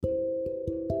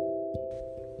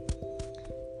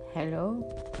Hello?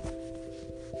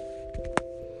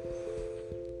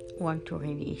 Want to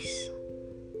release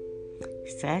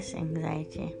stress,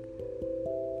 anxiety?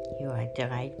 You are at the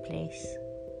right place.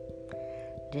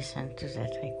 Listen to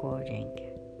that recording.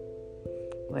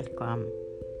 Welcome.